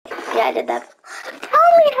I did that.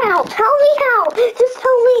 Tell me how. Tell me how. Just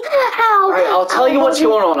tell me how. Alright, I'll tell you what's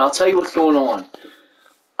going on. I'll tell you what's going on.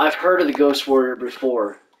 I've heard of the Ghost Warrior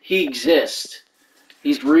before. He exists.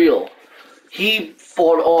 He's real. He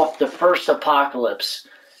fought off the first apocalypse,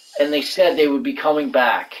 and they said they would be coming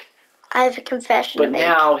back. I have a confession But to make.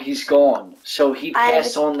 now he's gone. So he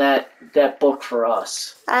passed on that book for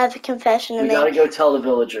us. I have a confession to We make. gotta go tell the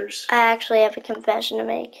villagers. I actually have a confession to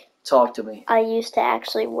make. Talk to me. I used to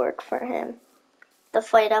actually work for him to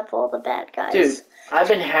fight up all the bad guys. Dude, I've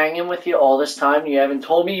been hanging with you all this time. You haven't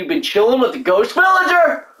told me you've been chilling with the Ghost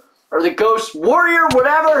Villager! Or the Ghost Warrior,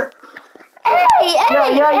 whatever. Hey,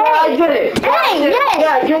 I get it.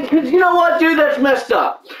 Yeah, because you know what, dude? That's messed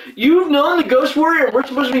up. You've known the Ghost Warrior, and we're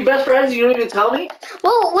supposed to be best friends, and you don't even tell me?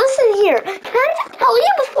 Well, listen here. Can I just tell you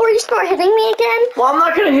before you start hitting me again? Well, I'm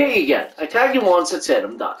not going to hit you again. I tagged you once, that's it.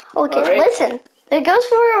 I'm done. Okay, right? Listen. The Ghost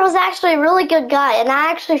Warrior was actually a really good guy, and I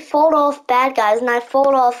actually fought off bad guys, and I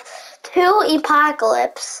fought off 2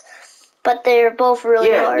 apocalypse, but they're both really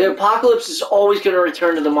hard. Yeah, the apocalypse is always going to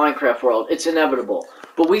return to the Minecraft world. It's inevitable.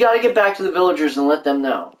 But we got to get back to the villagers and let them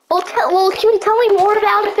know. Well, can you tell me more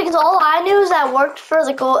about it? Because all I knew is that I worked for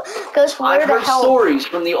the Ghost Warrior I've heard to help. stories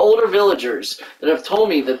from the older villagers that have told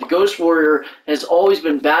me that the Ghost Warrior has always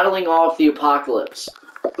been battling off the apocalypse.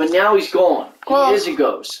 But now he's gone. He is a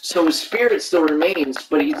ghost. So his spirit still remains,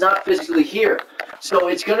 but he's not physically here. So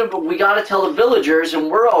we gotta tell the villagers, and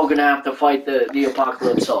we're all gonna have to fight the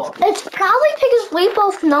apocalypse off. It's probably because we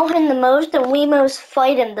both know him the most, and we most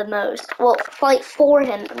fight him the most. Well, fight for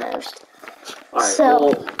him the most. Alright,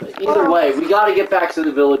 well, either way, we gotta get back to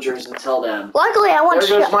the villagers and tell them. Luckily, I went.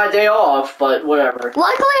 There goes my day off, but whatever. Luckily,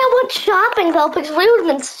 I went shopping though, because we would have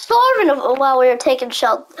been starving while we were taking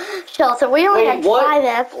shelter. We only had 5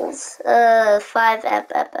 apples. 5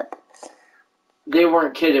 apples. They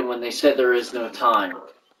weren't kidding when they said there is no time.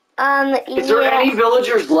 Is there yeah. any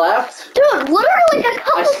villagers left? Dude, literally a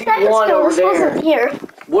couple seconds ago, this wasn't here.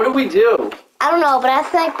 What do we do? I don't know, but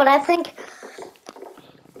I think,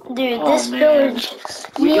 dude, this village.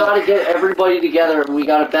 We gotta get everybody together and we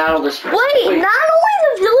gotta battle this. Wait, not only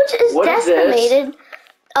the village is decimated.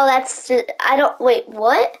 Oh, that's. I don't. Wait,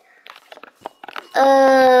 what?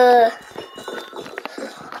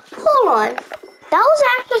 Hold on. That was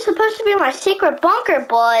actually supposed to be my secret bunker,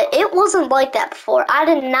 but it wasn't like that before. I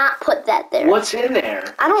did not put that there. What's in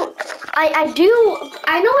there? I know it's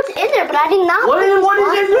in there, but I did not What is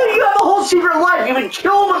it? You have a whole secret life. You've been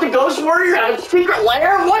chilling with the Ghost Warrior at a secret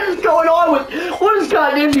lair? What is going on what has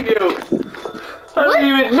gotten into you? I don't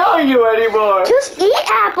even know you anymore. Just eat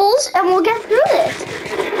apples and we'll get through this.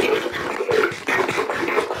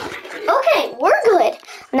 Okay, we're good.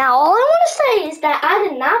 Now, all I want to say is that I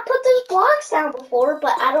did not put those blocks down before,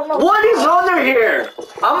 but I don't know. What is under here?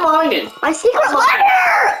 I'm mining. My secret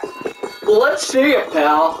lair! Well, let's see it,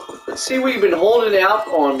 pal. Let's see what you've been holding out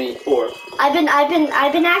on me for. I've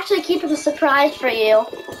been actually keeping a surprise for you.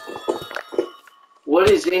 What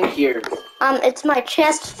is in here? It's my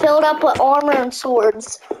chest filled up with armor and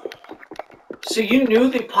swords. So you knew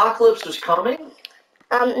the apocalypse was coming?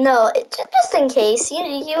 No, just in case.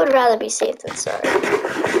 You would rather be safe than sorry.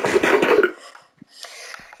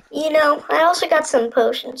 You know, I also got some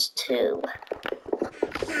potions, too.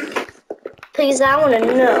 Because I want to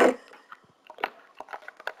know.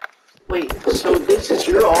 Wait, so this is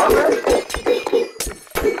your armor?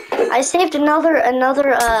 I saved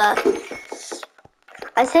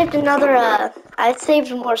I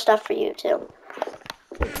saved more stuff for you, too.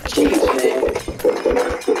 Jeez, man.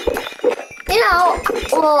 You know,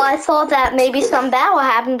 well, I thought that maybe some bad would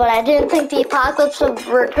happen, but I didn't think the apocalypse would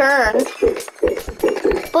return.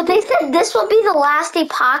 But they said this will be the last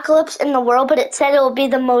apocalypse in the world, but it said it will be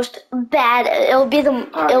the most bad. It'll be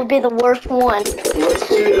the worst one. Let's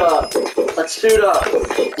suit up. Let's suit up.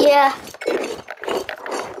 Yeah.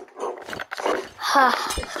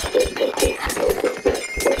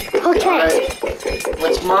 Okay. Right.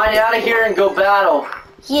 Let's mine out of here and go battle.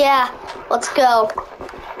 Yeah, let's go.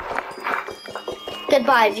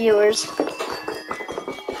 Goodbye, viewers.